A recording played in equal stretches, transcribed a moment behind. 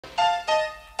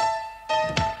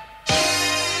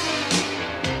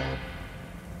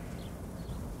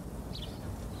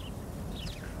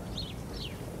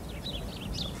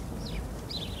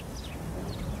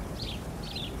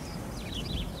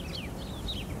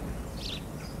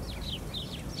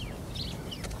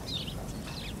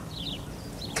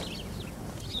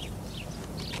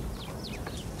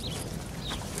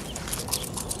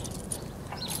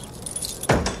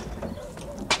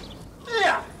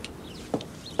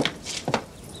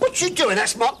What you doing?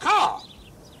 That's my car.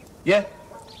 Yeah?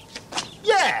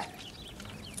 Yeah.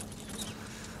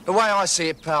 The way I see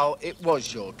it, pal, it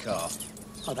was your car.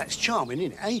 Oh, that's charming,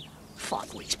 isn't it, eh?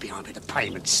 5 weeks behind with the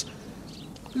payments.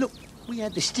 Look, we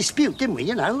had this dispute, didn't we,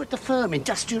 you know, at the firm,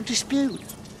 industrial dispute.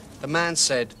 The man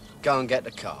said, go and get the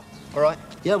car, all right?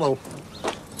 Yeah, well,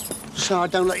 so I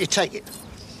don't let you take it.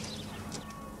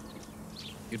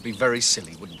 You'd be very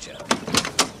silly, wouldn't you?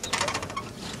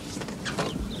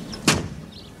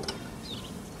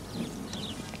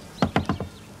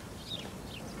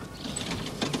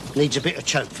 Needs a bit of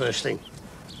choke first thing.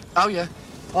 Oh, yeah.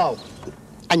 Oh,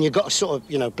 and you've got to sort of,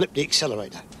 you know, blip the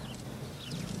accelerator.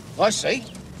 I see.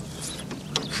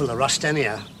 Full of rust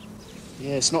anyhow.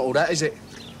 Yeah, it's not all that, is it?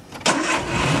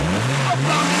 Oh,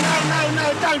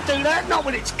 no, don't do that. Not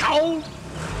when it's cold.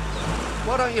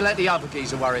 Why don't you let the other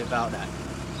geezer worry about that?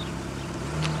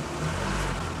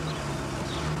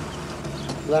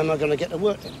 Well, how am I going to get to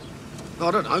work then?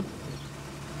 I don't know.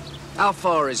 How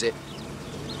far is it?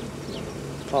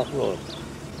 Park Royal.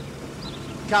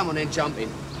 Come on in, jump in.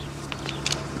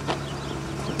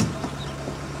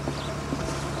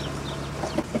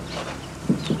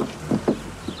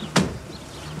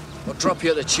 I'll drop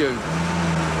you at the tube.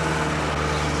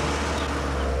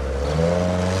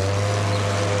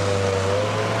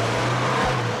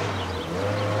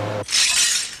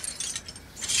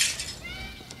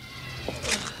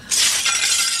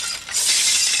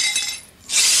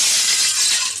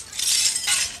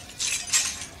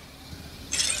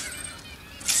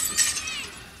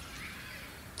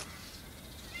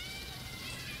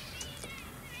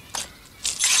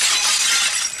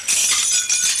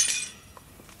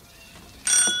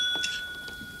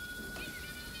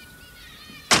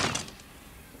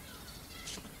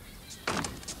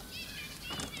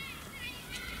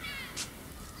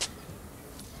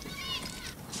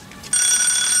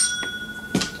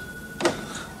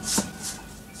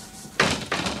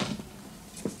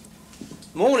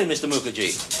 Morning, Mr.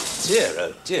 Mukherjee. Dear,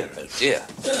 oh dear.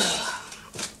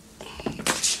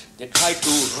 They tried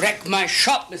to wreck my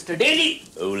shop, Mr. Daly.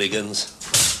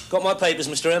 Hooligans. Got my papers,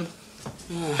 Mr. M?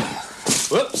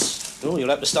 Whoops. Oh, you'll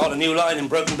have to start a new line in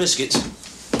broken biscuits.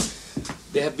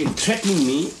 They have been threatening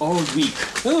me all week.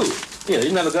 Who? Yeah, they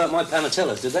didn't have a go at my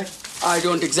Panatellas, did they? I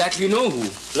don't exactly know who.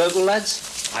 Local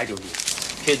lads? I don't know.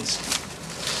 Kids?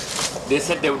 They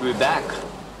said they would be back.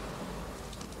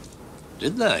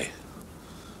 Did they?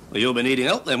 Well, you'll be needing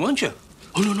help then, won't you?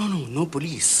 Oh, no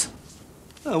police.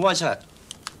 Oh, why's that?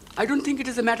 I don't think it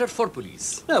is a matter for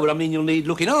police. No, but I mean you'll need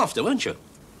looking after, won't you?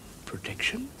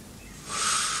 Protection?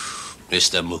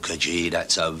 Mr. Mukherjee,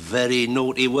 that's a very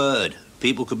naughty word.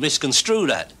 People could misconstrue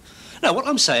that. No, what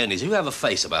I'm saying is, if you have a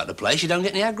face about the place, you don't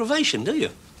get any aggravation, do you?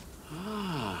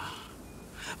 Ah.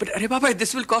 But, Arey Baba,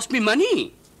 this will cost me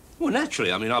money. Well,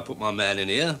 naturally. I mean, I put my man in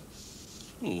here.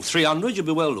 300, you'll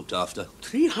be well looked after.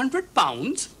 300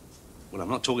 pounds? Well, I'm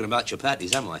not talking about your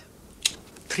patties, am I?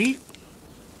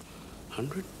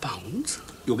 300 pounds?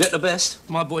 You'll get the best.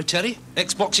 My boy Terry,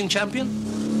 ex-boxing champion.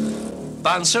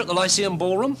 Bouncer at the Lyceum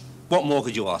Ballroom. What more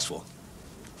could you ask for?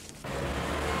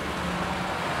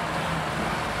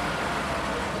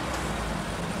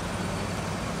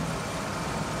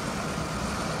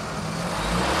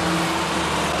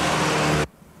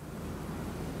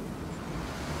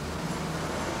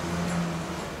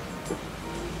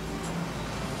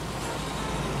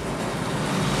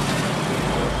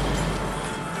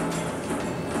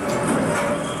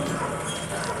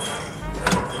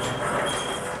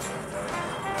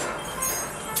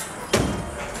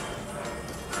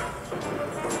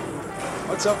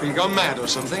 What's up? Have you gone mad or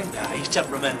something? Nah, he's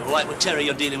temperamental. Like with Terry,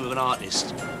 you're dealing with an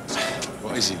artist.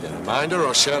 What is he then, a minder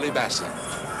or Shirley Bassey?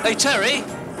 Hey, Terry!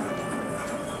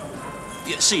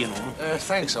 Yeah, see you, Norman.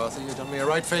 Thanks, Arthur. You've done me a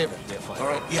right favour. Yeah, fine. All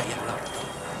right. Yeah, right.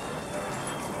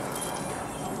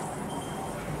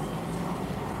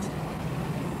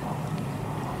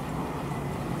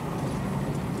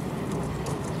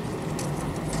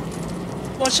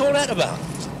 What's all that about?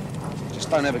 Just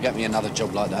don't ever get me another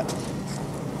job like that.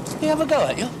 You have a go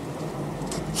at you?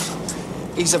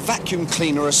 He's a vacuum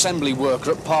cleaner assembly worker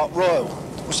at Park Royal.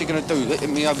 What's he going to do? Hit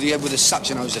me over the head with a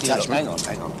suction hose attachment?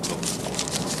 Hang on.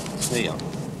 There you are.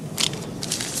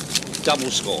 Double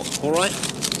score, all right?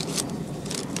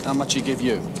 How much he give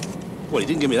you? Well, he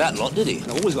didn't give me that lot, did he?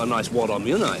 I've always got a nice wad on me,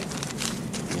 haven't I?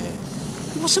 Yeah.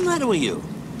 What's the matter with you?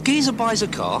 Geezer buys a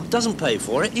car, doesn't pay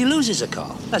for it, he loses a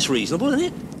car. That's reasonable,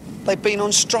 isn't it? They've been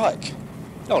on strike.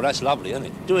 Oh, that's lovely, isn't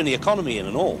it? Doing the economy in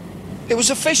and all. It was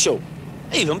official.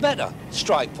 Even better.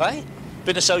 Strike pay,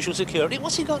 bit of social security.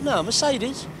 What's he got now?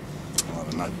 Mercedes? I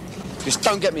don't know. Just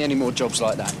don't get me any more jobs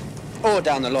like that. Or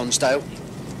down the Lonsdale.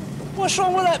 What's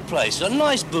wrong with that place? A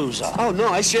nice boozer. Oh,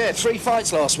 nice, yeah. 3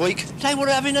 fights last week. They were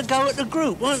having a go at the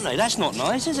group, weren't they? That's not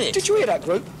nice, is it? Did you hear that,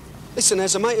 group? Listen,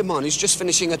 there's a mate of mine who's just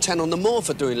finishing a 10 on the moor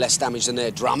for doing less damage than their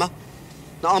drummer.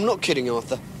 No, I'm not kidding,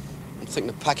 Arthur. I'm thinking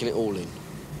of packing it all in.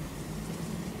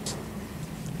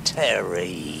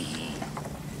 Terry.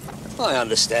 I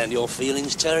understand your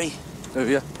feelings, Terry. Do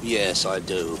you? Yes, I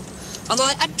do. And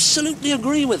I absolutely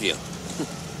agree with you.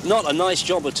 Not a nice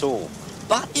job at all.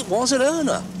 But it was an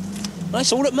earner.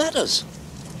 That's all that matters.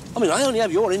 I mean, I only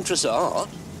have your interests at heart.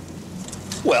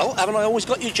 Well, haven't I always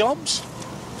got your jobs?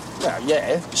 Well,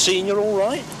 yeah. Seeing you're all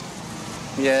right?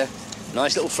 Yeah.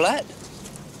 Nice little flat?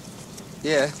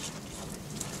 Yeah.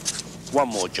 One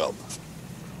more job.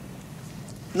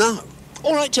 No.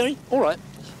 All right, Terry, all right.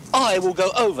 I will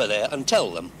go over there and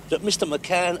tell them that Mr.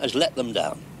 McCann has let them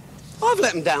down. I've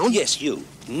let him down? Yes, you.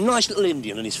 Nice little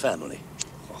Indian and his family.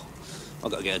 Oh,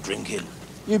 I've got to get a drink in.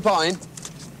 You buying?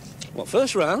 What,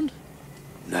 first round?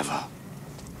 Never.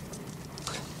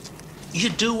 You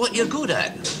do what you're good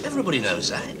at. Everybody knows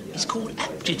that. It's called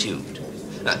aptitude.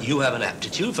 Now, you have an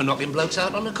aptitude for knocking blokes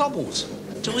out on the cobbles.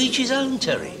 To each his own,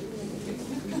 Terry.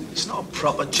 It's not a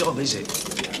proper job, is it?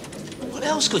 What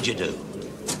else could you do?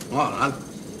 I don't know.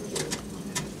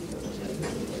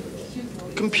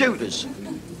 Computers.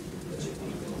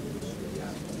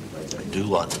 Do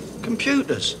what?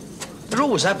 Computers. They're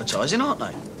always advertising, aren't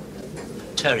they?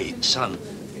 Terry, son,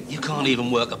 you can't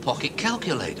even work a pocket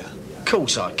calculator. Of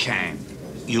course I can.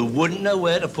 You wouldn't know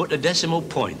where to put the decimal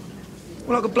point.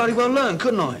 Well, I could bloody well learn,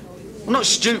 couldn't I? I'm not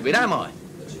stupid, am I?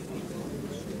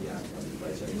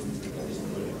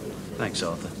 Thanks,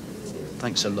 Arthur.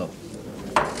 Thanks a lot.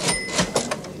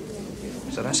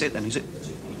 So that's it then, is it?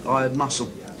 Hired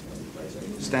muscle.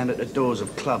 Stand at the doors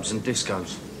of clubs and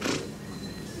discos.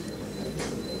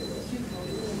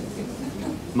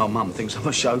 My mum thinks I'm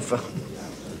a chauffeur.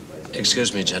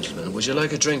 Excuse me, gentlemen. Would you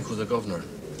like a drink with the governor?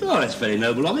 Oh, that's very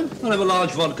noble of him. I'll have a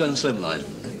large vodka and slimline.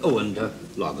 Oh, and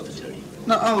lager for Terry.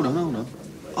 No, hold on.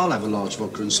 I'll have a large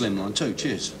vodka and slimline too.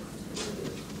 Cheers.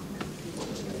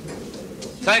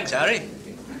 Thanks, Harry.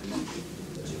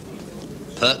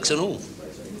 Perks and all.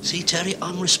 See, Terry,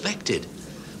 I'm respected.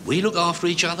 We look after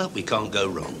each other, we can't go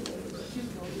wrong.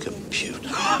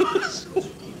 Computers.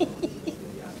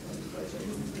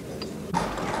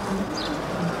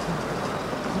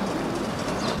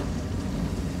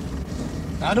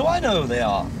 How do I know who they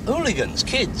are? Hooligans,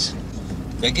 kids.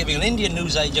 They're giving an Indian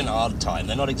newsagent a hard time.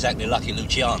 They're not exactly Lucky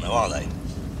Luciano, are they?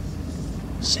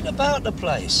 Sit about the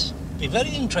place. Be very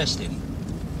interesting.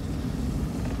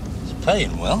 It's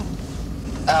paying well.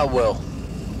 How well?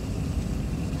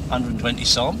 120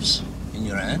 sobs in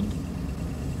your hand.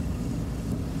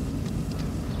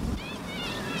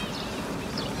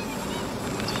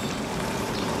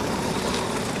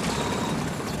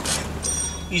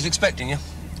 He's expecting you.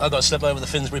 I've got to slip over to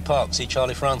Finsbury Park, see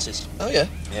Charlie Francis. Oh, yeah?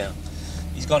 Yeah.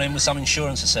 He's gone in with some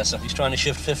insurance assessor. He's trying to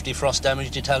shift 50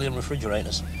 frost-damaged Italian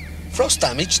refrigerators.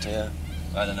 Frost-damaged? Yeah,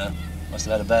 I don't know. Must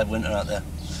have had a bad winter out there.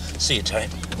 See you, Terry.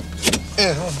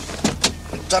 Yeah.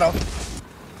 Ta-da.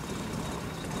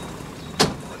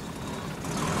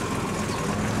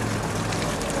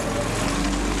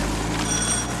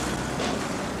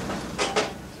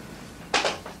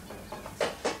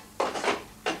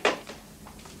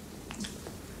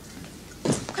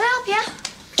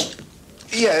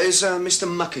 Yeah, is Mr.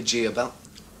 Mukherjee about?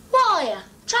 What are you?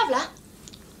 Traveller?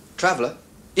 Traveller?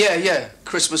 Yeah,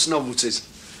 Christmas novelties.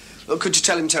 Look, could you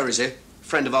tell him Terry's here?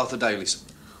 Friend of Arthur Daly's.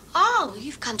 Oh,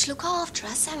 you've come to look after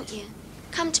us, haven't you?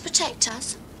 Come to protect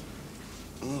us?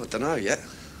 Oh, I don't know yet.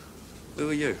 Who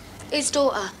are you? His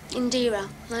daughter, Indira.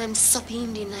 My name's soppy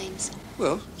Indian names.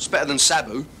 Well, it's better than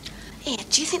Sabu. Yeah,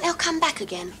 do you think they'll come back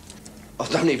again? I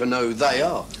don't even know who they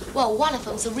are. Well, one of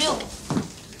them's a real...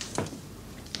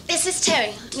 This is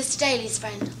Terry, Mr. Daly's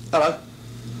friend. Hello.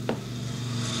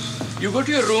 You go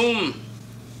to your room.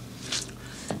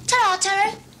 Ta-ra,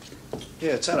 Terry.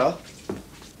 Yeah, ta-ra.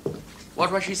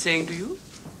 What was she saying to you?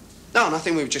 No,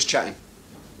 nothing, we were just chatting.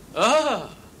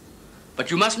 Ah,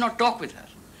 but you must not talk with her.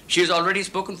 She has already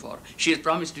spoken for. She has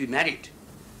promised to be married.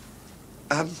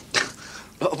 I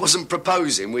wasn't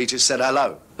proposing, we just said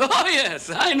hello. Oh, yes,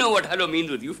 I know what hello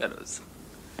means with you fellows.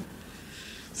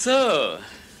 So,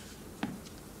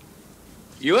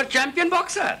 you're a champion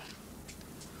boxer?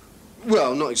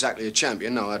 Well, not exactly a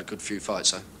champion, no, I had a good few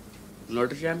fights, though.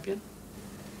 Not a champion?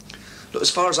 Look,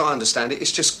 as far as I understand it,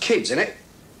 it's just kids, innit?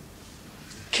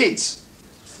 Kids.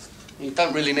 You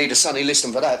don't really need a Sonny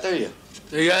Liston for that, do you?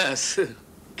 Yes,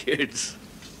 kids.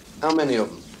 How many of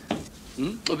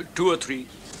them? 2 or 3.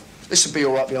 This will be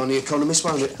all right behind the Economist,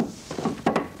 won't it?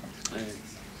 Yes.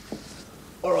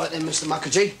 All All right then, Mr.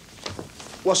 Mukherjee.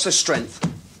 What's the strength?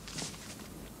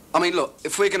 I mean, look,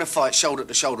 if we're going to fight shoulder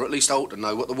to shoulder, at least I ought to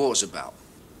know what the war's about.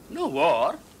 No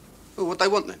war. Well, what they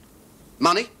want then?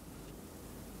 Money?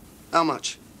 How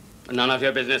much? None of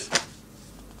your business.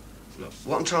 Look,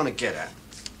 what I'm trying to get at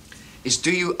is,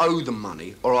 do you owe them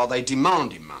money or are they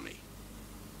demanding money?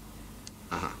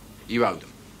 You owe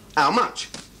them. How much?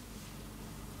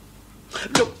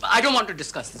 Look, I don't want to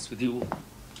discuss this with you.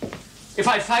 If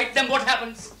I fight them, what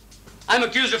happens? I'm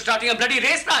accused of starting a bloody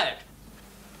race riot.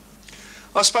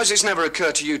 I suppose it's never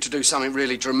occurred to you to do something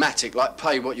really dramatic, like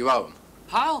pay what you owe them.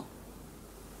 How?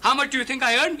 How much do you think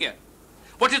I earn here?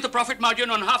 What is the profit margin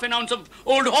on half an ounce of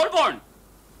old Holborn?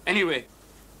 Anyway,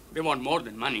 they want more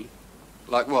than money.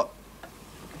 Like what?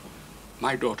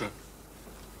 My daughter.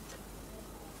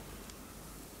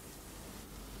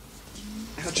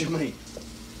 How do you mean?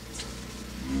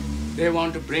 They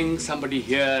want to bring somebody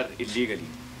here illegally.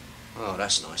 Oh,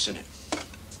 that's nice, isn't it?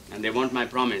 And they want my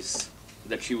promise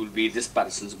that she will be this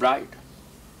person's bride.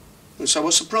 And so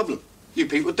what's the problem? You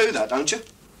people do that, don't you?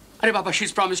 Arre Baba,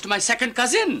 she's promised to my second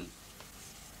cousin.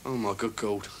 Oh, my good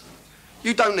God.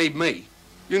 You don't need me.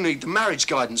 You need the marriage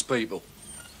guidance people.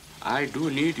 I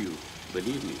do need you,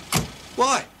 believe me.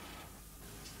 Why?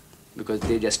 Because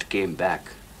they just came back.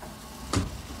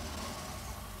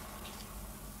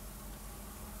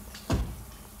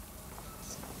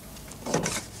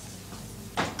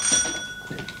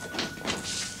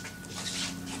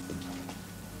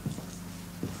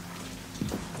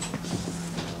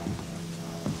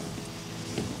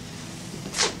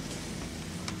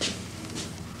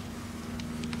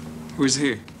 Who is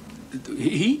he?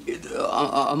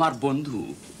 Amar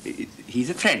Bondhu.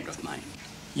 He's a friend of mine.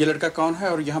 ये लड़का कौन है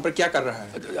और यहाँ पर क्या कर रहा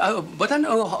है? बता ना,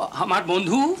 हमार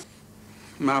बंधु?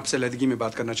 मैं आपसे लदगी में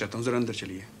बात करना चाहता हूँ, जरा अंदर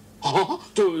चलिए। हाँ,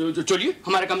 तो चलिए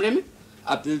हमारे कमरे में।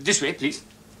 आप this way, please.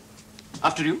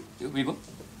 After you, we go.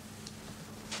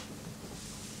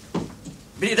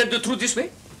 इधर through this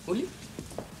way, only.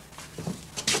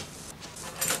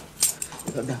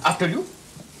 After you,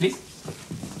 please.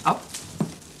 Up.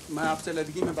 मैं आपसे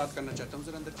लदगी में बात करना चाहता हूँ,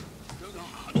 जरा अंदर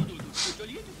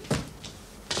चलिए।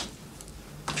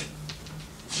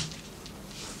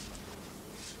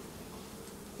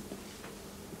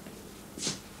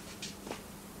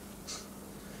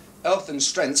 Health and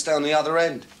strength's down the other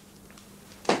end.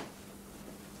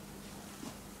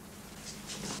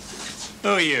 Who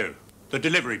are you? The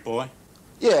delivery boy?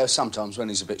 Yeah, sometimes when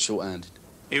he's a bit short-handed.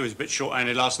 He was a bit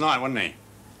short-handed last night, wasn't he?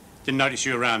 Didn't notice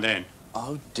you around then.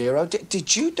 Oh, dear. Oh,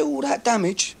 did you do all that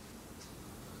damage?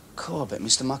 God, I bet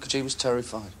Mr. Mukherjee was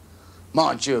terrified.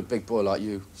 Mind you, a big boy like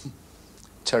you.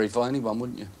 Terrify anyone,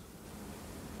 wouldn't you?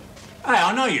 Hey,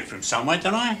 I know you from somewhere,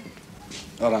 don't I?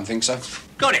 I don't think so.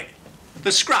 Got it.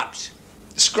 The Scrubs.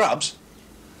 The Scrubs?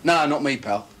 No, not me,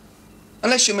 pal.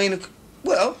 Unless you mean...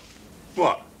 Well...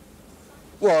 What?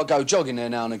 Well, I go jogging there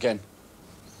now and again.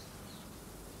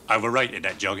 Overrated,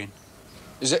 that jogging.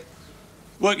 Is it?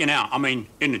 Working out, I mean,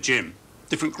 in the gym.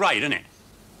 Different grade, isn't it?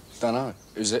 Don't know.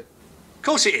 Is it? Of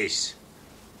course it is.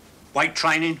 Weight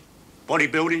training,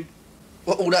 bodybuilding.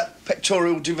 What, all that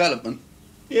pectoral development?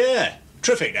 Yeah,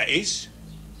 terrific, that is.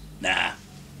 Nah.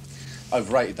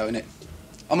 Overrated, though, innit?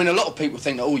 I mean, a lot of people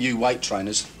think that all you weight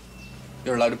trainers,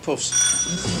 you're a load of puffs.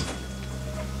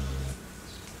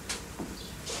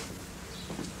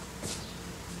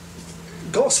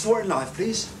 Got a sporting knife,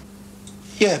 please?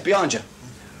 Yeah, behind you.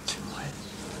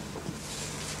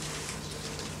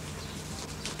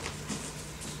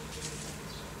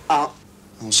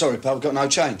 I'm sorry, pal, I've got no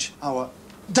change. Oh,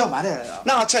 don't matter.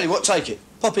 No, I'll tell you what, take it.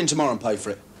 Pop in tomorrow and pay for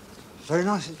it. Very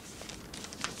nice.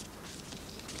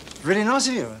 Really nice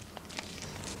of you.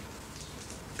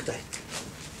 Good day.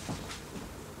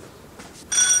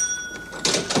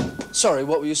 Sorry,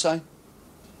 what were you saying?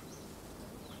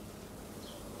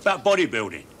 About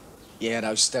bodybuilding. Yeah,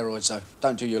 those steroids, though,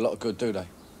 don't do you a lot of good, do they?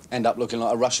 End up looking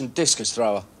like a Russian discus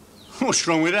thrower. What's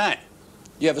wrong with that?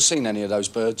 You ever seen any of those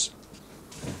birds?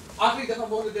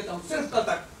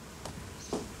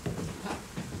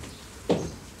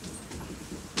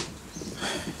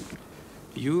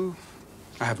 You,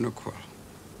 I have no quarrel.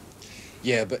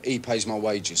 Yeah, but he pays my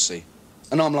wages, see?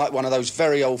 And I'm like one of those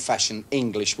very old-fashioned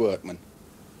English workmen,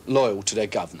 loyal to their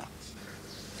governor.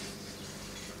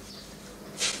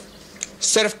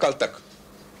 सिर्फ कल तक।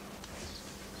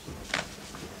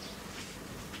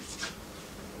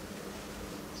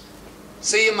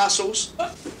 See your muscles?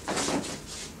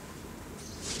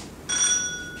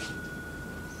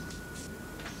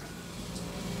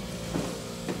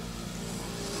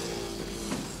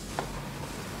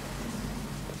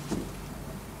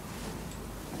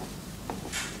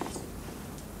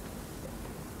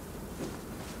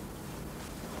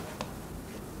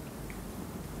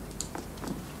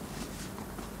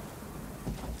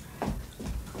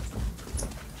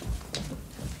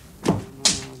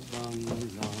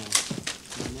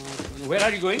 Where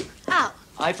are you going? Out.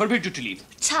 I forbid you to leave.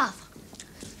 Tough.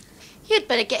 You'd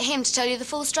better get him to tell you the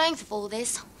full strength of all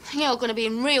this. You're going to be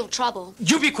in real trouble.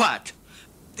 You be quiet.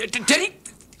 Terry,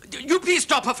 you please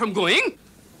stop her from going.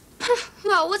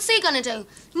 Well, what's he going to do?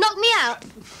 Knock me out?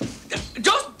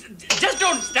 Just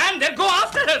don't stand there. Go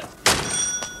after her.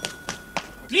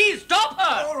 Please stop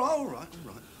her. All right.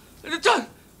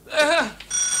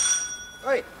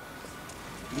 Hey,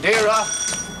 dearer.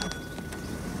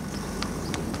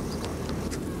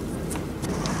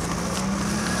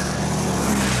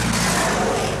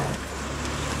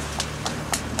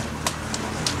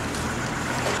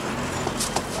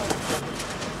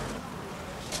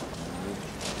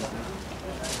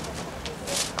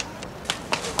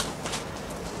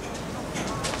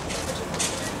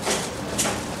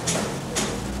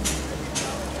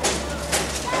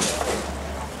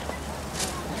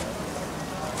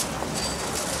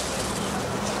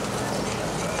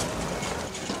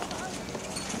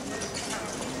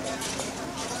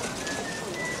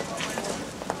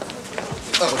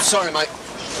 Oh, sorry, mate.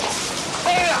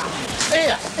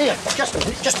 Here, just a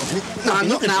minute. No, I'm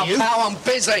not looking now, at you. pal. I'm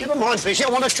busy. Never mind, Fishy, I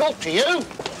want to talk to you.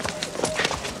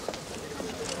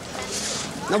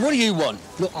 Now, what do you want?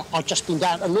 Look, I've just been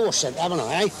down to Law Centre, haven't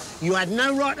I, eh? You had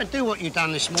no right to do what you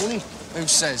done this morning. Who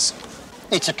says?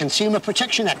 It's a Consumer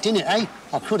Protection Act, isn't it, eh?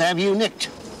 I could have you nicked.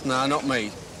 No, not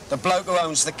me. The bloke who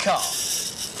owns the car.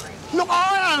 Look,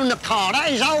 I own the car.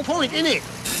 That is the whole point, isn't it?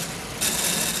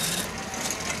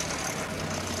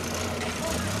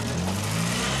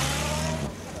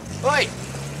 Wait.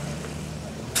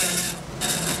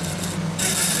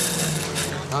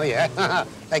 Oh, yeah?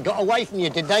 They got away from you,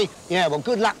 did they? Yeah, well,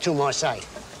 good luck to them, I say.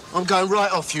 I'm going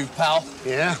right off you, pal.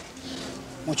 Yeah?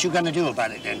 What you going to do about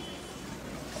it, then?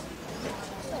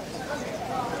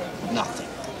 Nothing.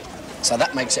 So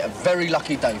that makes it a very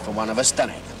lucky day for one of us,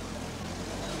 doesn't it?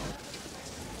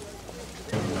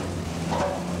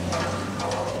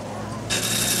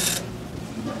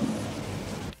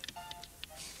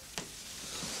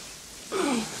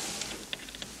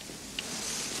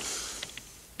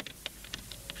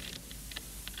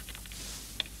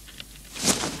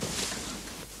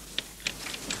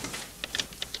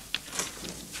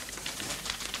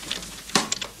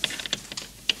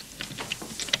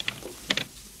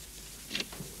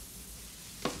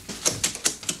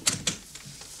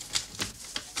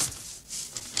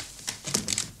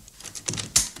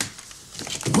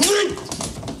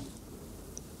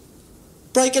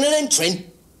 Breaking and entering?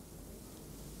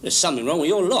 There's something wrong with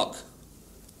your lock.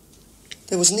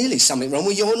 There was nearly something wrong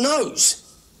with your nose.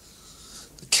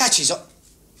 The catch is...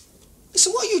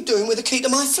 Listen, what are you doing with the key to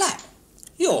my flat?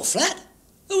 Your flat?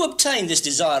 Who obtained this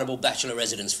desirable bachelor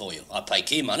residence for you? I pay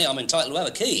key money, I'm entitled to have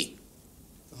a key.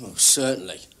 Oh,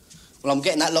 certainly. Well, I'm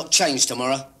getting that lock changed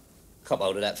tomorrow. Cop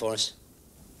hold of that for us.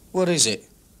 What is it?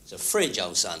 It's a fridge,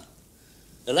 old son.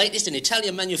 The latest in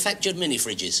Italian-manufactured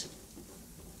mini-fridges.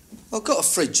 I've got a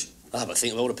fridge. Ah, but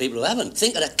think of all the people who haven't.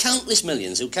 Think of the countless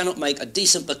millions who cannot make a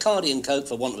decent Bacardi and Coke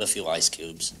for want of a few ice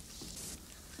cubes.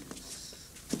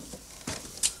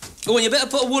 Oh, and you better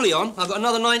put a woolly on. I've got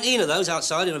another 19 of those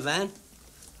outside in a van.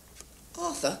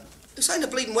 Arthur, this ain't a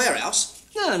bleeding warehouse.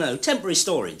 No, temporary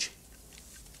storage.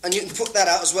 And you can put that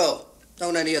out as well.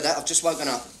 Don't any of that, I've just woken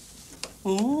up.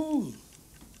 Ooh.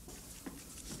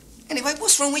 Anyway,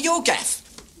 what's wrong with your gaff?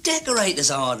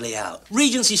 Decorators are hardly out.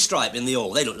 Regency stripe in the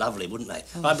hall. They look lovely, wouldn't they?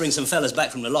 Oh. I'd bring some fellas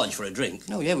back from the lodge for a drink.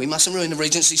 No, yeah, we mustn't ruin the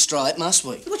Regency stripe, must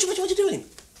we? What you doing?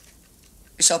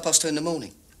 It's 2:30 in the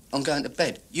morning. I'm going to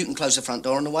bed. You can close the front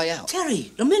door on the way out.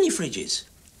 Terry, the mini fridges.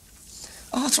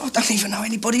 Arthur, I don't even know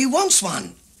anybody who wants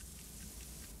one.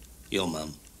 Your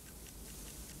mum.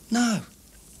 No.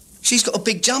 She's got a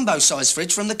big jumbo-sized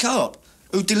fridge from the co-op,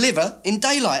 who deliver in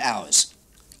daylight hours.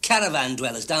 Caravan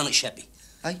dwellers down at Sheppey.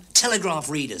 Eh? Telegraph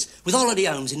readers with holiday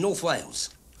homes in North Wales.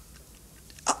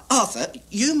 Arthur,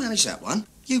 you manage that one.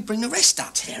 You bring the rest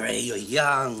up. Terry, you're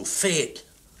young, fit.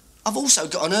 I've also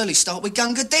got an early start with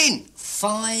Gunga Din.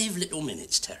 5 little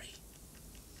minutes, Terry.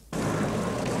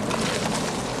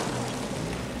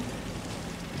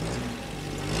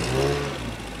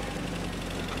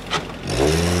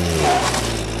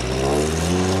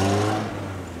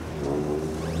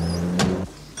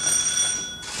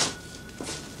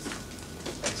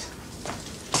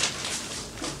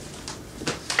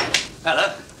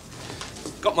 Hello.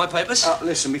 Got my papers?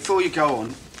 Listen, before you go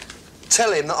on,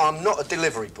 tell him that I'm not a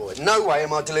delivery boy. No way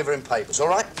am I delivering papers, all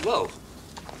right? Whoa.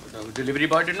 The delivery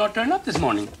boy did not turn up this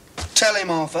morning. Tell him,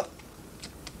 Arthur.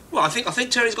 Well, I think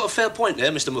Terry's got a fair point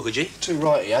there, Mr. Mukherjee. Too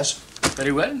right he has.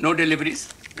 Very well, no deliveries.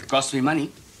 It costs me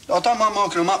money. I don't mind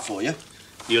marking them up for you.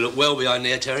 You look well behind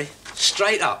there, Terry.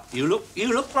 Straight up, you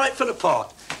look right for the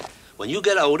part. When you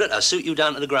get older, they'll suit you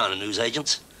down to the ground, the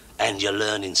newsagents, and you're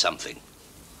learning something.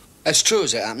 As true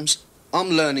as it happens, I'm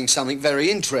learning something very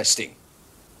interesting.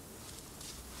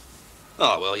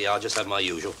 Oh, well, yeah, I'll just have my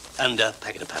usual. And a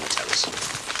packet of panatellas.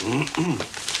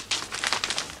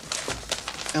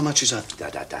 How much is that?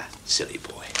 Da. Silly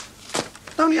boy.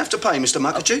 Don't you have to pay, Mr.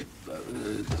 Mukherjee?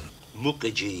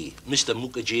 Mukherjee. Mr.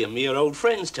 Mukherjee and me are old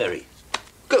friends, Terry.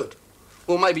 Good.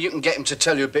 Well, maybe you can get him to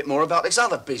tell you a bit more about this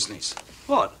other business.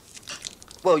 What?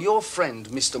 Well, your friend,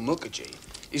 Mr. Mukherjee,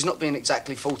 is not being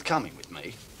exactly forthcoming with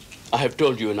me. I have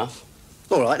told you enough.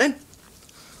 All right, then.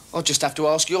 I'll just have to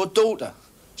ask your daughter.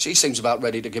 She seems about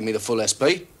ready to give me the full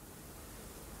SB.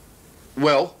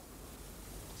 Well?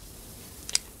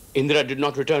 Indra did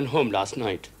not return home last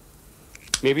night.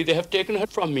 Maybe they have taken her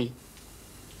from me.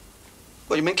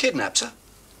 What, you mean kidnapped her?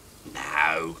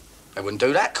 No, they wouldn't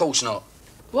do that, of course not.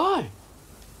 Why?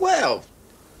 Well,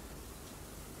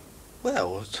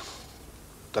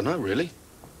 don't know, really.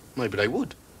 Maybe they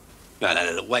would. No,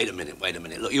 look, wait a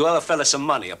minute. Look, you owe a fella some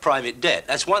money, a private debt,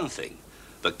 that's one thing.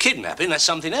 But kidnapping, that's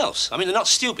something else. I mean, they're not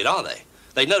stupid, are they?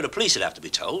 They know the police would have to be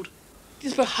told.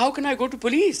 Yes, but how can I go to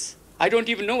police? I don't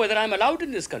even know whether I'm allowed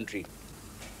in this country.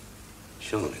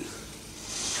 Surely.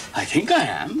 I think I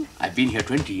am. I've been here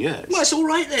 20 years. Well, it's all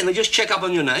right then. They just check up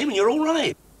on your name and you're all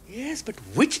right. Yes, but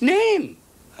which name?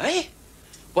 Eh?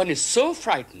 One is so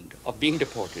frightened of being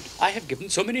deported. I have given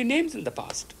so many names in the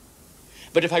past.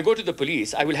 But if I go to the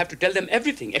police, I will have to tell them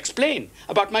everything, explain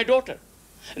about my daughter.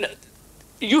 Now,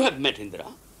 you have met Indra.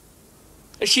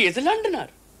 She is a Londoner.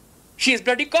 She is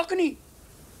bloody Cockney.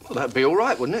 Well, that'd be all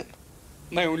right, wouldn't it?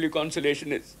 My only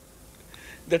consolation is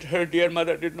that her dear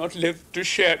mother did not live to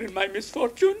share in my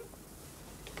misfortune.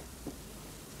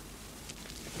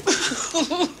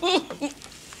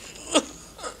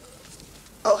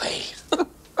 Oi.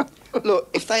 Look,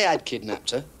 if they had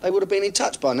kidnapped her, they would have been in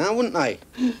touch by now, wouldn't they?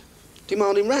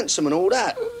 Demanding ransom and all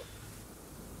that.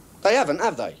 They haven't,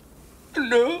 have they?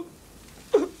 No.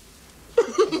 Well,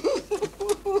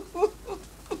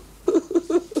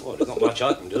 there's not much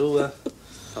I can do.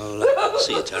 I'll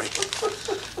see you, Terry.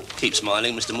 Keep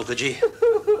smiling, Mr. Mukherjee.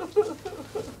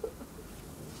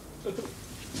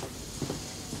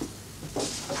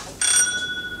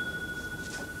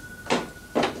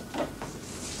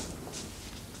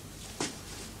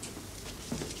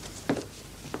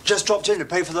 Just dropped in to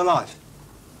pay for the life.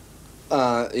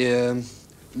 Yeah.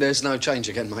 There's no change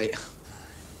again, mate.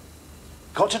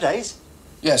 Got today's?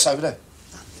 Yes, over there.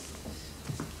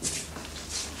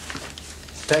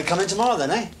 Better come in tomorrow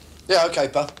then, eh? Yeah, OK,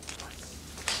 pa.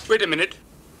 Wait a minute.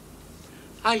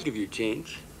 I'll give you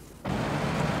change.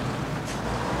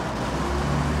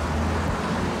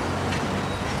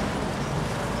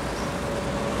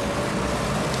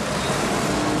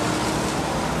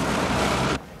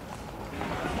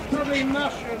 Lovely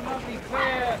mushroom, lovely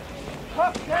pear,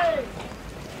 cupcake.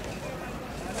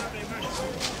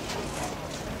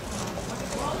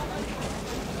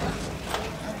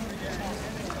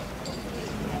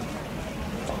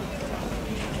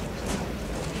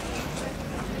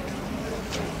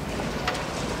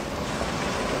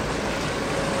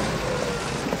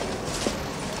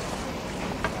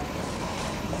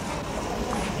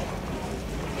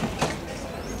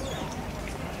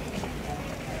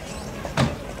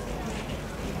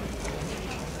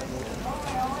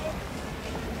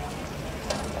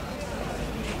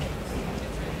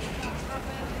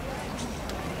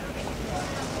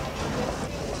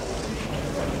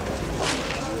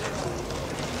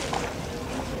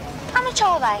 How much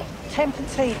are they? 10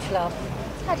 petite, love.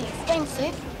 Bloody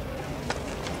expensive.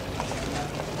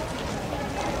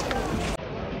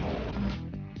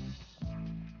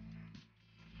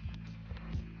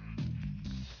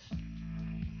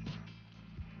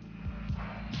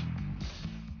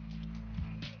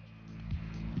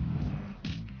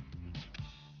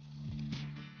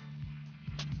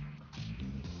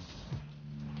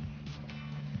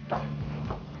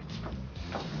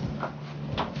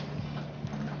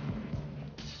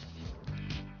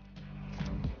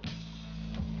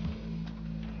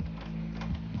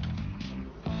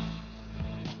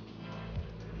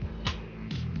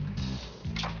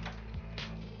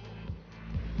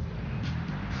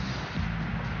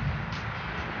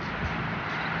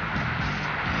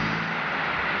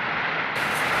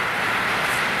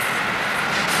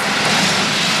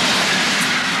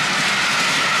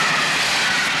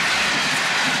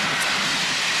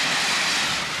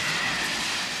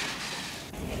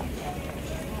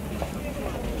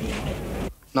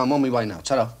 No, I'm on my way now.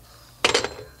 Ta-ra.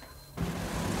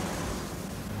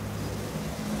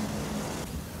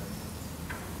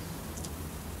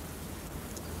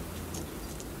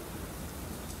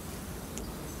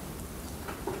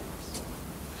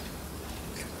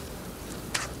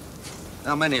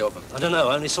 How many of them? I don't know,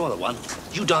 I only saw the one.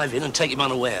 You dive in and take him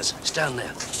unawares. It's down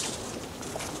there.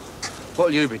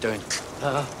 What'll you be doing?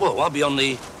 Well, I'll be on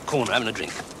the corner having a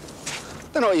drink.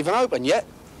 They're not even open yet.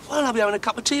 Well, I'll be having a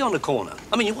cup of tea on the corner.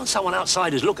 I mean, you want someone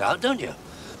outside as lookout, don't you?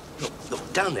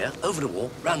 Look, down there, over the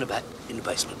wall, round the back, in the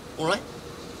basement. All right?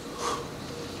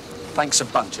 Thanks a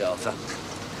bunch, Arthur.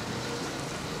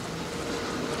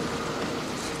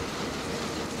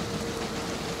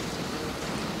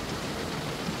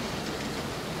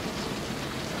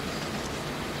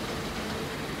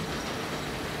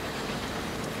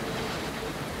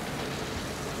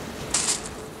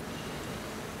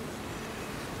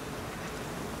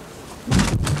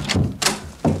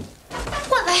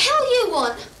 What the hell you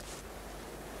want?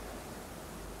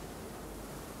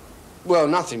 Well,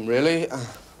 nothing really.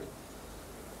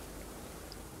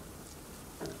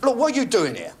 Look, what are you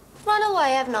doing here? Run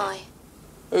away, haven't I?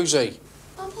 Who's he?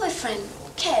 My boyfriend,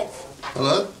 Kev.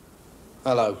 Hello?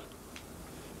 Hello.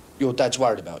 Your dad's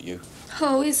worried about you.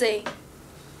 Oh, is he?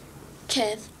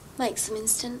 Kev, make some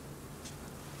instant.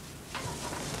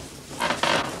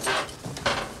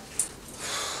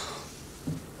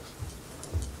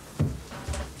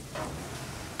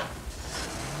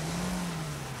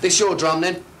 This your drum,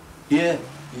 then? Yeah.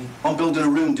 I'm building a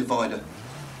room divider.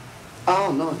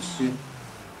 Oh, nice. Yeah.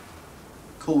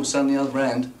 Course on the other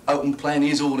end. Open plan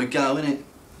is all to go, isn't it?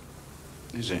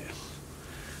 Is it?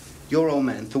 Your old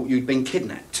man thought you'd been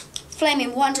kidnapped.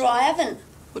 Flaming wonder I haven't.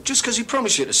 But just because he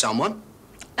promised you to someone.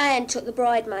 And took the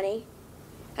bride money.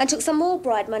 And took some more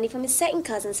bride money from his second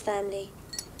cousin's family.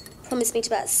 Promised me to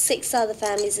about 6 other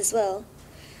families as well.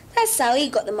 That's how he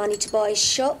got the money to buy his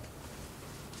shop.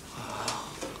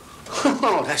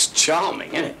 Oh, that's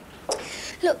charming, isn't it?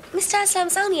 Look, Mr.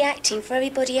 Aslam's only acting for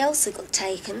everybody else who got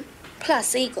taken.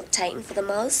 Plus, he got taken for the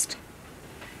most.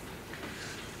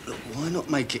 Look, why not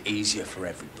make it easier for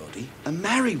everybody and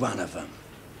marry one of them?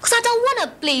 Because I don't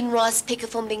want a bleeding rice picker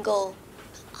from Bengal.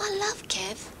 I love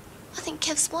Kev. I think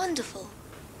Kev's wonderful.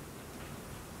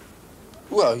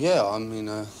 Well, yeah, I mean,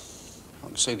 I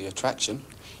can see the attraction.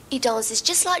 He dances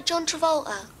just like John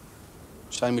Travolta.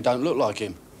 Shame he don't look like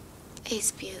him.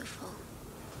 He's beautiful.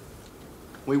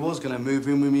 We was going to move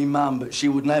in with me mum, but she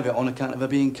wouldn't have it on account of her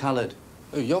being coloured.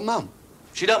 Who, your mum?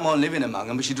 She don't mind living among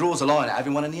them, but she draws a line at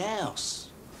having one in the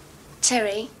house.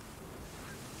 Terry.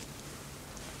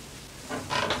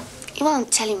 You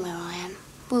won't tell him where I am,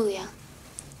 will you?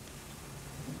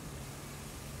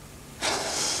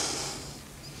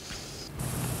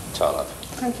 Tyler.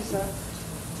 Thank you, sir.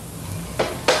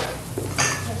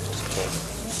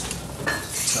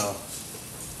 So,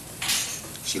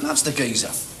 she loves the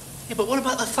geezer. Yeah, but what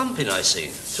about the thumping I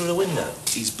seen through the window?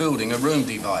 He's building a room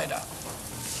divider.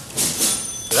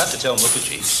 You'll have to tell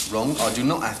Mukherjee. Wrong, I do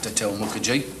not have to tell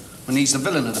Mukherjee. When he's the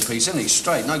villain of the piece, isn't he?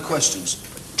 Straight, no questions.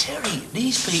 But Terry,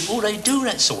 these people, they do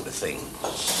that sort of thing.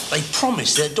 They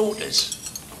promise their daughters.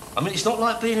 I mean, it's not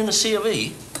like being in a C of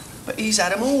E. But he's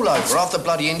had them all over, half the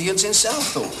bloody Indians in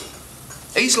Southall.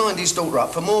 He's lined his daughter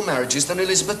up for more marriages than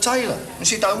Elizabeth Taylor, and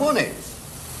she don't want it.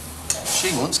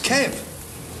 She wants Kev.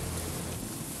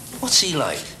 What's he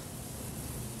like?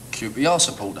 QPR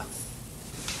supporter.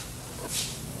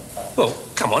 Well,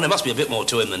 come on, there must be a bit more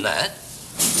to him than that.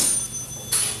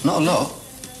 Not a lot.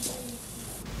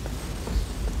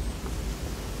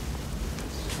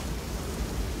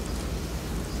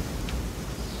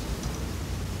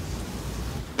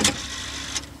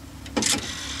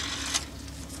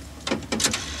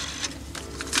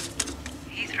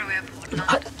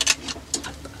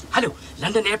 Hello,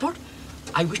 London Airport?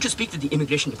 I wish to speak to the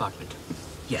immigration department.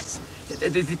 Yes,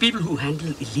 the people who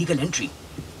handle illegal entry.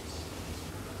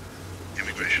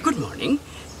 Immigration. Good morning.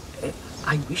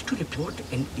 I wish to report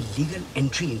an illegal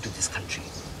entry into this country.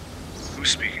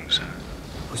 Who's speaking, sir?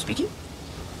 Who's speaking?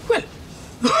 Well,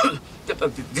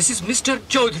 this is Mr.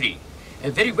 Chaudhry, a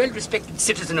very well-respected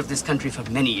citizen of this country for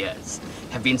many years.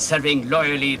 Have been serving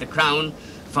loyally the Crown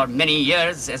for many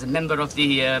years as a member of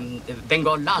the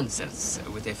Bengal Lancers,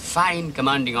 with a fine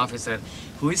commanding officer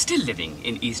who is still living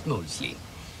in East Molesley.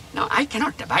 Now, I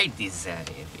cannot abide these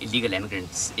illegal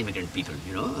immigrant people,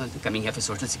 you know, coming here for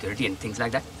social security and things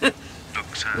like that. Look,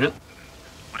 sir, you know?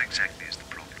 What exactly is the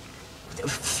problem?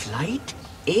 Flight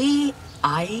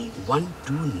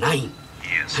AI-129.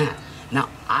 Yes. Now,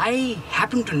 I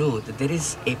happen to know that there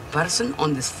is a person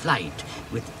on this flight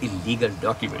with illegal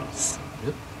documents. You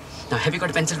know? Now, have you got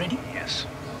a pencil ready? Yes.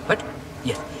 What?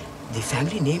 Yes. The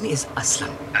family name is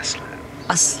Aslam. Aslam.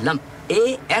 Aslam.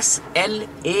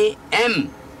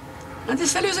 A-S-L-A-M. Now,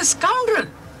 this fellow is a scoundrel.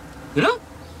 You know?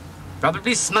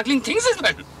 Probably smuggling things as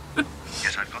well.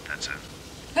 Yes, I've got that, sir.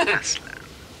 Aslam.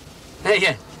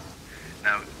 Yeah.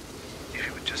 Now, if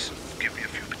you would just give me a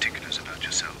few particulars about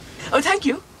yourself. Oh, thank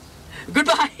you.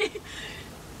 Goodbye.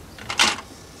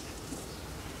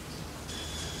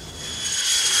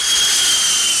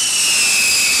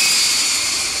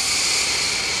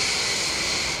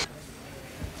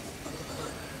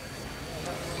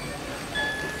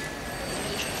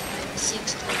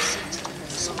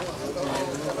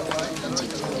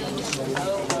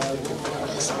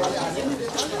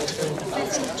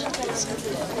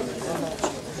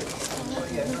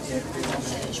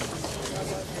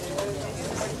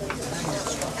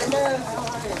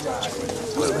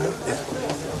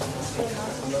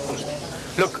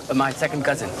 Look, my second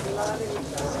cousin.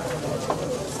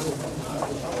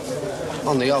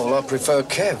 On the whole, I prefer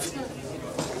Kev.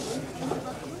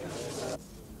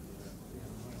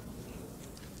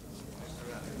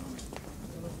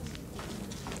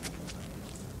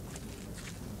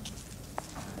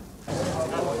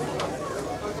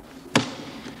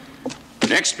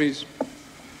 Next, please.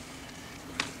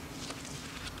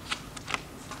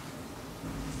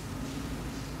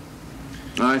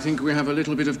 I think we have a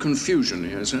little bit of confusion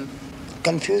here, sir.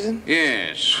 Confusion?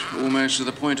 Yes, almost to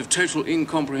the point of total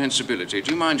incomprehensibility.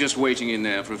 Do you mind just waiting in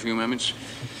there for a few moments?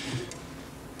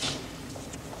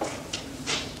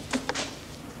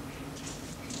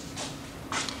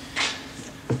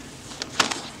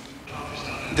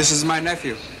 This is my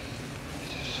nephew.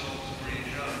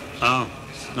 Oh,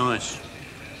 nice.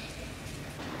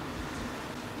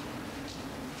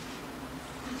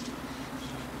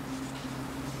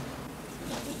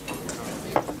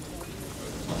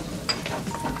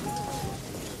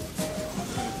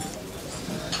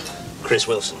 Chris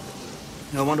Wilson.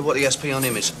 I wonder what the SP on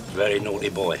him is. Very naughty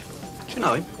boy. Do you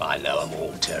know him? I know them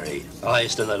all, Terry.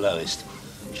 Highest and the lowest.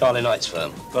 Charlie Knight's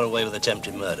firm. Got away with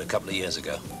attempted murder a couple of years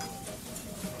ago.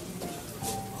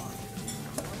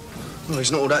 Well,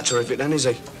 he's not all that terrific then, is he?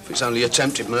 If it's only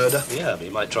attempted murder. Yeah, but he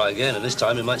might try again, and this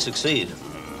time he might succeed.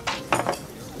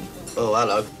 Oh,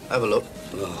 hello. Have a look.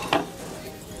 Oh.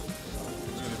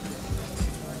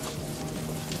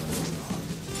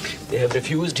 They have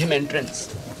refused him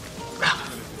entrance.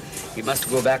 He must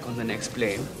go back on the next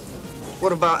plane.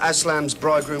 What about Aslam's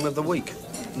bridegroom of the week?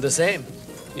 The same.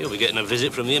 You'll be getting a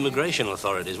visit from the immigration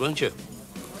authorities, won't you?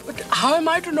 But how am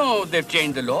I to know they've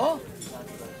changed the law?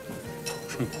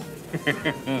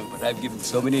 But I've given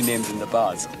so many names in the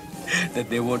past that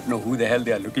they won't know who the hell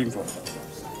they are looking for.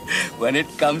 When it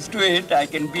comes to it, I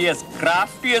can be as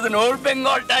crafty as an old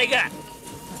Bengal tiger.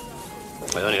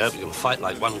 I only hope you can fight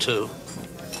like one, too.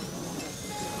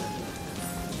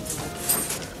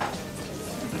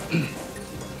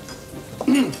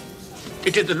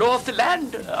 It is the law of the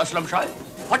land, Aslam Shah.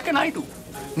 What can I do?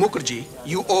 Mukherjee,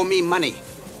 you owe me money.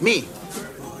 Me.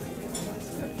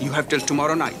 You have till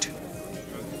tomorrow night.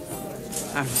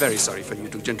 I'm very sorry for you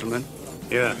two gentlemen.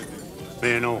 Yeah,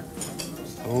 me and all.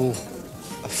 Oh,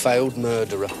 a failed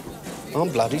murderer. I'm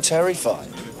bloody terrified.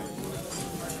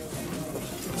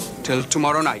 Till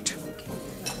tomorrow night.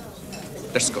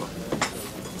 Let's go.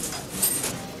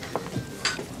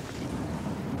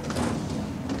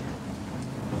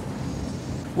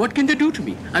 What can they do to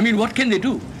me? I mean, what can they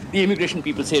do? The immigration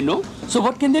people say no, so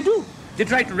what can they do? They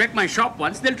tried to wreck my shop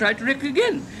once, they'll try to wreck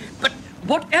again. But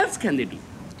what else can they do?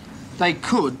 They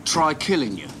could try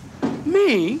killing you.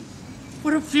 Me?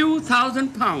 For a few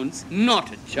 £1,000?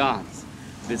 Not a chance.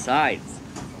 Besides,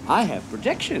 I have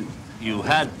protection. You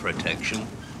had protection.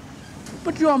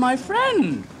 But you're my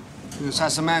friend. Yes,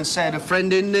 as the man said, a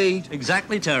friend in need.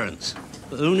 Exactly, Terence.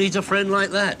 But who needs a friend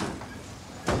like that?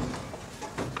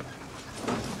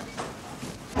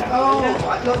 Oh,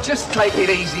 right, look, just take it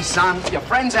easy, son. Your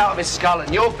friend's out of his skull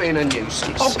and you're being a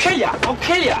nuisance. I'll kill you. I'll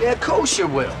kill you. Yeah, of course you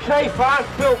will. Okay, fine.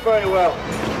 Feel very well.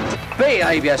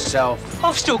 Behave yourself.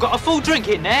 I've still got a full drink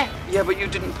in there. Yeah, but you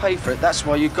didn't pay for it. That's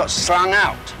why you got slung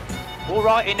out. All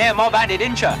right in there, mob-handed,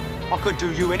 didn't you? I could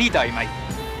do you any day, mate.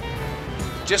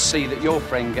 Just see that your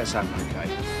friend gets home okay.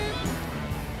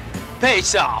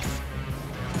 Piss off.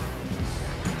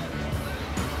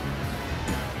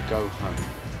 Go home.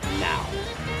 Now.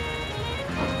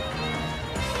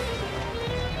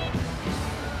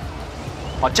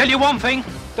 I'll tell you one thing.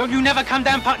 Don't you never come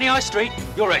down Putney High Street.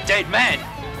 You're a dead man.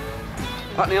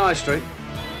 Putney High Street?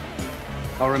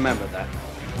 I'll remember that.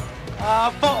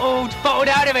 Bottled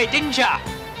out of it, didn't ya?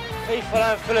 People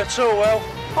don't feel at all well.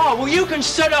 Oh, well, you can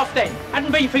set off then.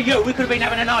 Hadn't been for you, we could have been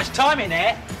having a nice time in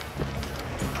there.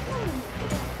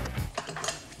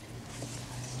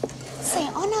 Say,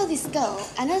 I know this girl,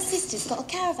 and her sister's got a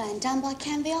caravan down by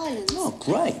Canvey Islands. Oh,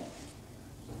 great.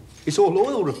 It's all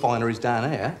oil refineries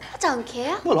down here. I don't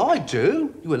care. Well, I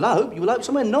do. You elope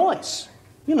somewhere nice.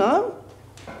 You know.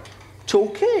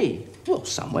 Torquay. Well,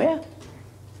 somewhere.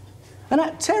 And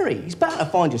that Terry, he's bound to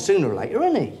find you sooner or later,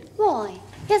 isn't he? Why?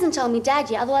 He hasn't told me Dad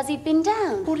yet, otherwise he'd been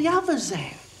down. Well, the others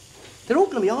then. They're all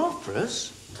going to be after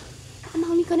us. I'm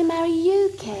only going to marry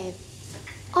you, Kev.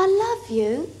 I love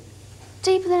you.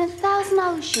 Deeper than 1,000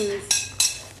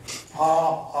 oceans.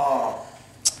 Oh.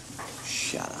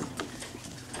 Shut up.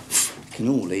 You can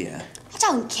all hear. I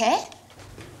don't care.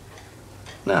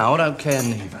 No, I don't care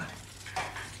neither.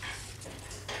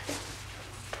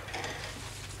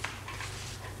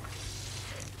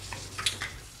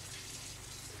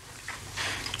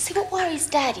 See, what worries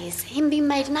Dad is him being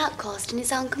made an outcast in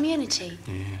his own community.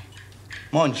 Yeah.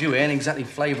 Mind you, he ain't exactly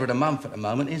flavour of the month at the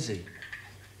moment, is he?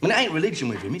 I mean, it ain't religion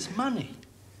with him, it's money.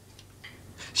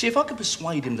 See, if I could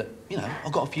persuade him that, you know,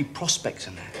 I've got a few prospects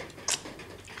and that.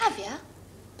 Have you?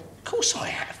 Of course I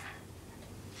have.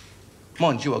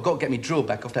 Mind you, I've got to get me drill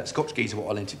back off that Scotch geezer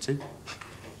what I lent it to.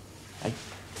 Hey?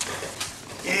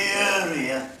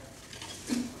 Here.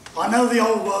 I know the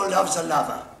old world loves a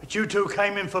lover. But you two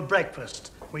came in for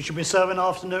breakfast. We should be serving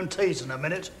afternoon teas in a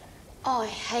minute. Oh, I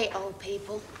hate old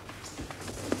people.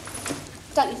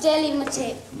 Don't you dare leave him a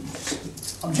tip.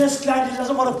 I'm just glad he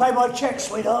doesn't want to pay my cheque,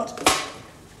 sweetheart.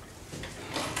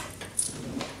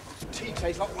 Tea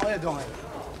tastes like iodine.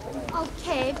 Oh,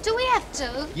 Kev, do we have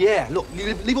to? Yeah, look,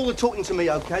 you leave all the talking to me,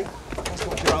 OK? That's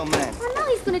what your own man. I know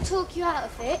he's going to talk you out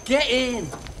of it. Get in.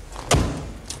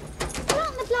 Well,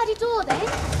 open the bloody door, then.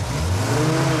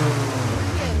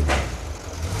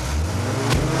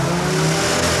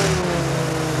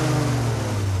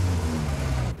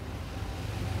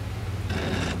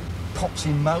 Popsy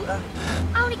motor.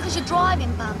 Only because you're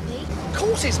driving, Bumpy. Of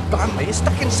course it's bumpy. It's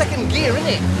stuck in second gear, isn't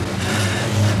it?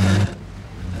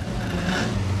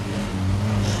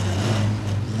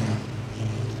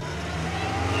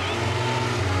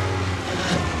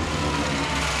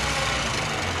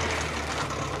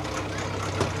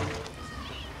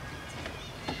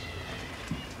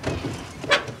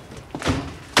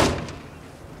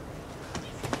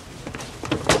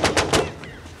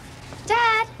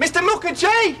 Dad! Mr.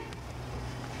 Mukherjee!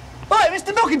 Right,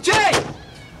 Mr. Mukherjee!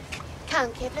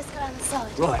 Come, Kev, let's go down the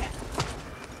side. Right.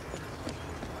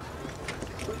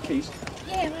 Keys?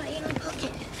 Yeah, right, in my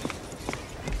pocket.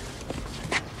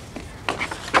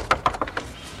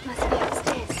 Must be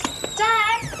upstairs.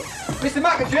 Dad! Mr.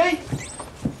 Mukherjee!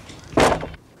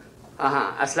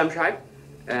 Aslam Sahib,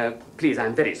 please,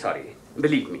 I'm very sorry.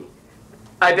 Believe me.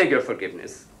 I beg your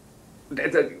forgiveness.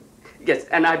 Yes,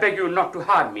 and I beg you not to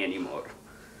harm me anymore.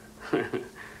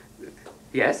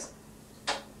 Yes?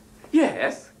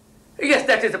 Yes. Yes,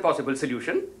 that is a possible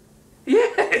solution.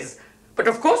 Yes. But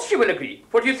of course she will agree.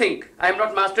 What do you think? I am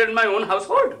not master in my own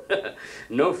household.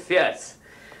 No fears.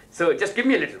 So just give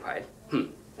me a little while.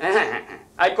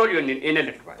 I'll call you in a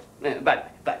little while. Bye-bye.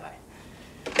 Bye-bye.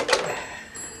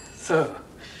 So,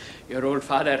 your old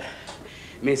father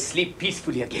may sleep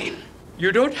peacefully again.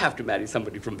 You don't have to marry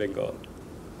somebody from Bengal.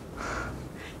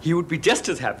 He would be just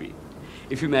as happy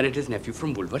if you married his nephew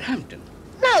from Wolverhampton.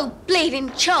 No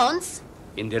bleeding chance.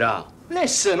 Indira.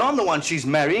 Listen, I'm the one she's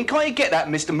marrying. Can't you get that,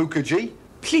 Mr. Mukherjee?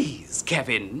 Please,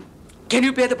 Kevin. Can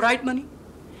you pay the bride money?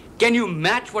 Can you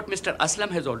match what Mr.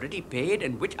 Aslam has already paid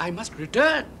and which I must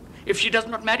return if she does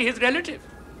not marry his relative?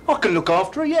 I can look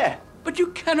after her, yeah. But you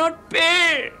cannot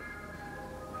pay.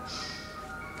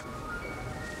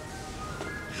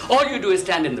 All you do is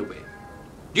stand in the way.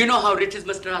 Do you know how rich is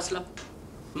Mr. Aslam?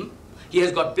 He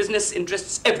has got business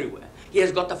interests everywhere. He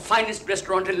has got the finest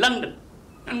restaurant in London.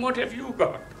 And what have you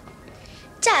got?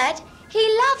 Dad,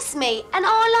 he loves me and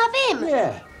I love him.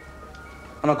 Yeah.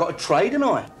 And I've got a trade, haven't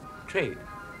I? Trade?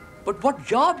 But what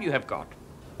job you have got?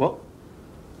 What?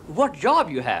 What job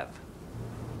you have?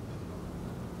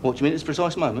 What do you mean at this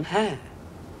precise moment?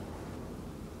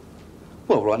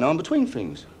 Well, right now I'm between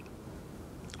things.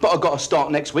 But I've got to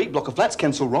start next week, block of flats,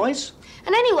 Kensal Rise.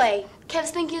 And anyway,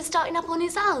 Kev's thinking of starting up on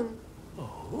his own.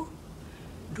 Oh?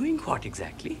 Doing what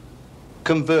exactly?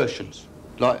 Conversions,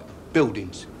 like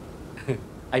buildings.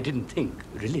 I didn't think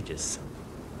religious.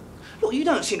 Look, you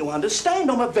don't seem to understand.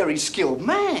 I'm a very skilled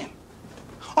man.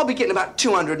 I'll be getting about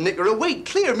 200 nicker a week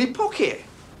clear in my pocket.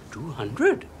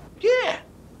 200? Yeah.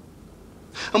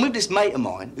 And with this mate of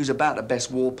mine, who's about the best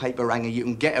wallpaper hanger you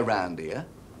can get around here,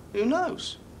 who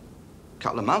knows? A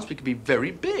couple of months we could be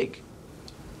very big.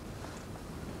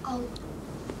 Oh,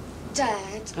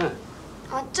 Dad,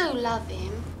 I do love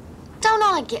him. Don't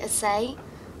I get a say?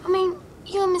 I mean,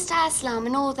 you and Mr. Aslam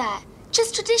and all that.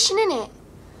 Just tradition, innit?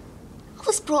 I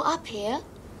was brought up here.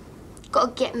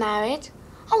 Got to get married.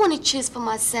 I want to choose for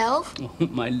myself. Oh,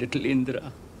 my little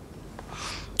Indra.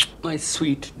 My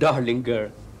sweet, darling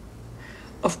girl.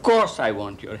 Of course I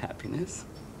want your happiness.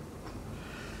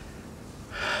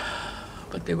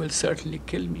 but they will certainly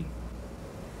kill me.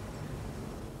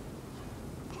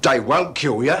 They won't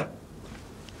kill you.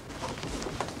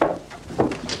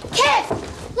 Kev!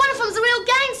 One of them's a real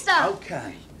gangster!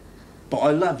 Okay. But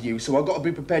I love you, so I've got to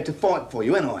be prepared to fight for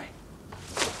you, ain't I?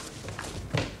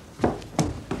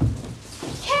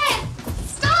 Kev!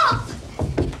 Stop!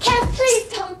 Kev, please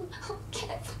don't. Oh,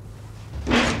 Kev.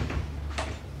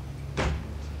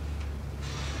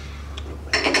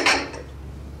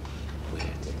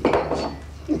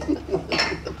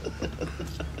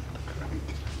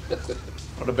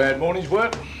 Not a bad morning's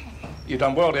work. You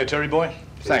done well there, Terry boy.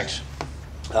 Thanks.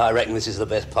 I reckon this is the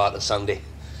best part of Sunday.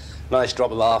 Nice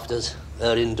drop of afters,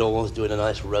 out indoors doing a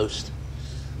nice roast.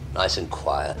 Nice and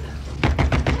quiet.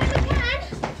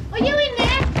 Are you in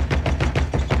there?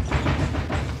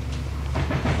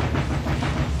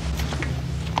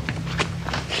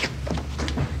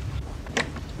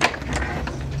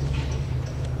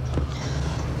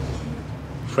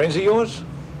 Friends of yours?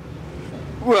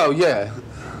 Well, yeah.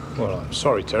 Well, I'm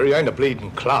sorry, Terry. Ain't a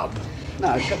bleeding club.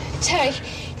 No. Terry,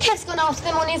 Kev's gone after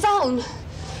them on his own.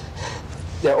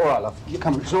 Yeah, all right, love. You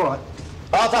come. It's all right.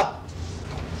 Arthur!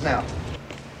 Now,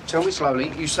 tell me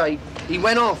slowly. You say he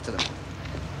went after them?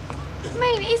 I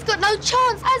mean, he's got no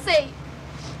chance, has he?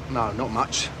 No, not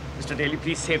much. Mr. Daly,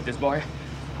 please save this boy.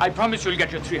 I promise you'll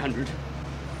get your 300.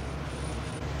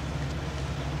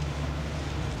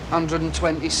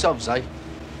 120 subs, eh?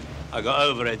 I got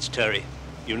overheads, Terry.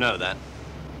 You know that.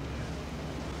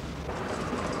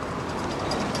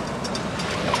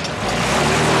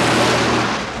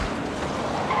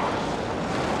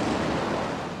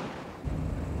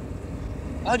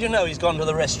 How do you know he's gone to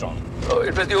the restaurant? Oh,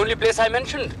 it was the only place I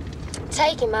mentioned.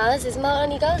 Take him, Miles. His motor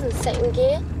only goes in second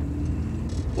gear.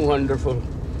 Wonderful.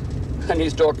 And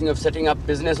he's talking of setting up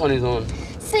business on his own.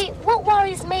 See, what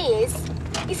worries me is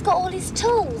he's got all his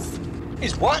tools.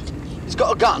 His what? He's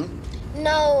got a gun?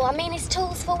 No, I mean his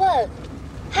tools for work.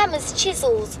 Hammers,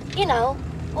 chisels, you know,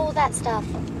 all that stuff.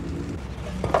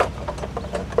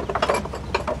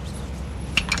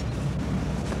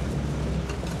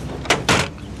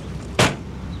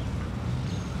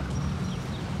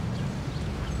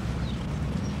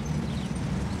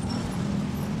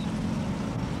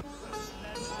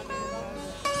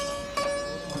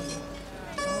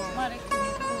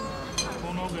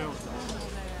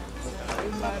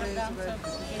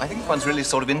 I think if one's really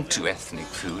sort of into ethnic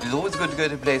food, it's always good to go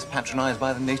to a place patronised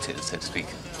by the natives, so to speak.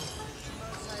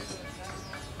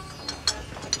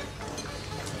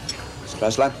 Mr.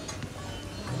 Aslan?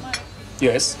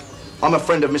 Yes? I'm a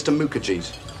friend of Mr.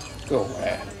 Mukherjee's. Go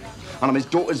where? And I'm his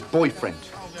daughter's boyfriend.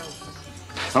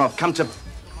 And I've come to...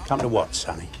 Come to what,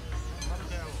 Sonny?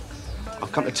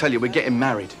 I've come to tell you we're getting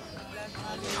married.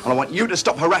 And I want you to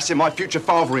stop harassing my future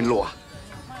father-in-law.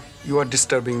 You are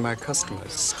disturbing my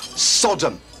customers.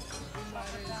 Sodom.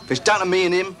 If it's down to me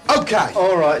and him, okay.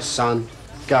 All right, son.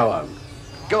 Go home.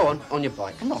 Go on your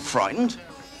bike. I'm not frightened.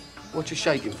 What you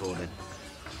shaking for, then?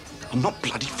 I'm not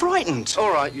bloody frightened.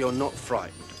 All right, you're not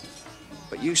frightened.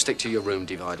 But you stick to your room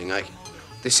dividing, eh?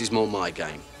 This is more my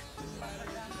game.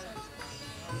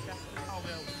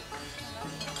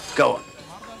 Go on.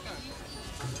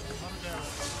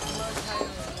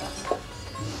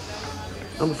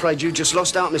 I'm afraid you just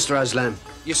lost out, Mr. Aslan.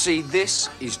 You see, this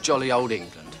is jolly old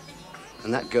England.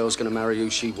 And that girl's going to marry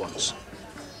who she wants.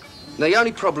 Now, the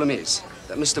only problem is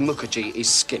that Mr. Mukherjee is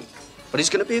skint. But he's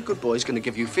going to be a good boy. He's going to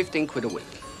give you 15 quid a week.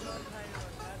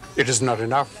 It is not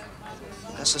enough.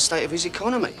 That's the state of his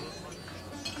economy.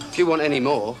 If you want any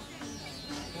more,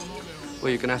 well,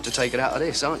 you're going to have to take it out of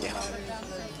this, aren't you?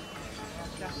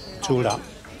 Tooled up.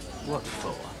 What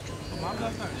for?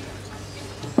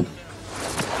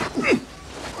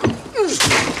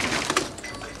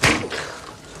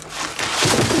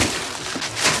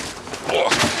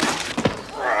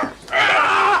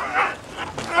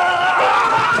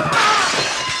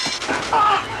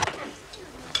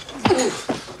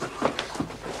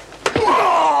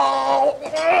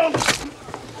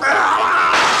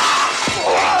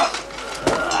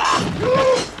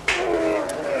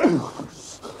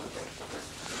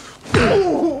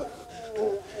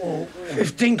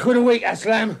 £15 a week,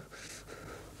 Aslam.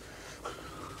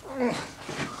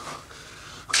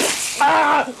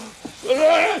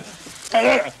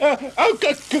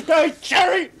 Okay,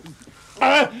 Cherry.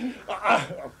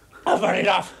 I've had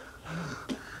enough.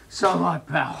 So my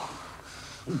pal.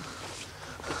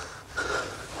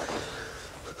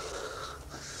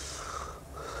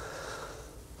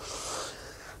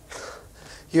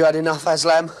 You had enough,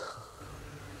 Aslam?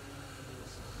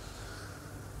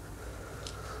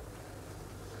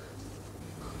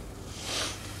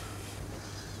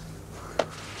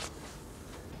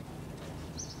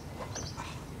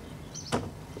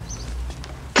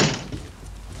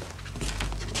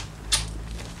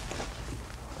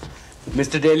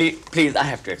 Mr. Daly, please, I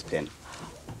have to explain.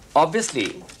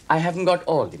 Obviously, I haven't got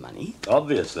all the money.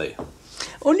 Obviously.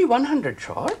 Only 100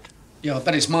 short. Yeah, I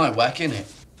bet it's my whack, isn't it?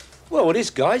 Well, with this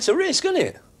guy, it's a risk, isn't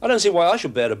it? I don't see why I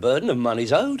should bear the burden of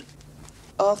money's owed.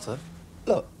 Arthur,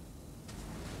 look.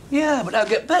 Yeah, but that'll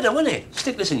get better, won't it?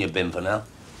 Stick this in your bin for now.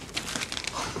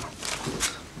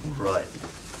 Right.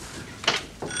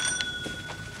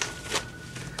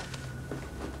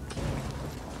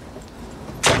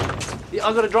 Yeah,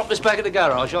 I've got to drop this back at the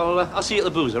garage. I'll see you at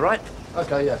the boozer, right?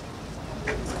 Okay, yeah.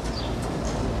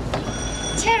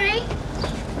 Terry?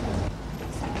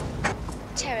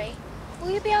 Terry,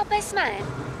 will you be our best man?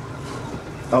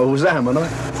 Oh, was that, am I?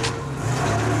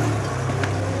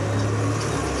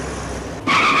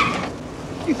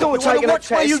 You thought of taking a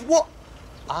test? What?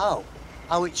 Oh,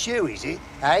 it's you, is it?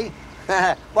 Eh?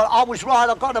 Well, I was right.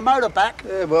 I got the motor back.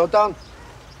 Yeah, well done.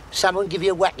 Someone give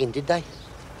you a whacking, did they?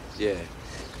 Yeah.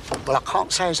 Well, I can't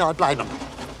say as I blame them.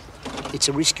 It's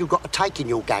a risk you've got to take in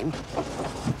your gang.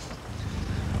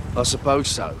 I suppose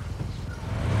so.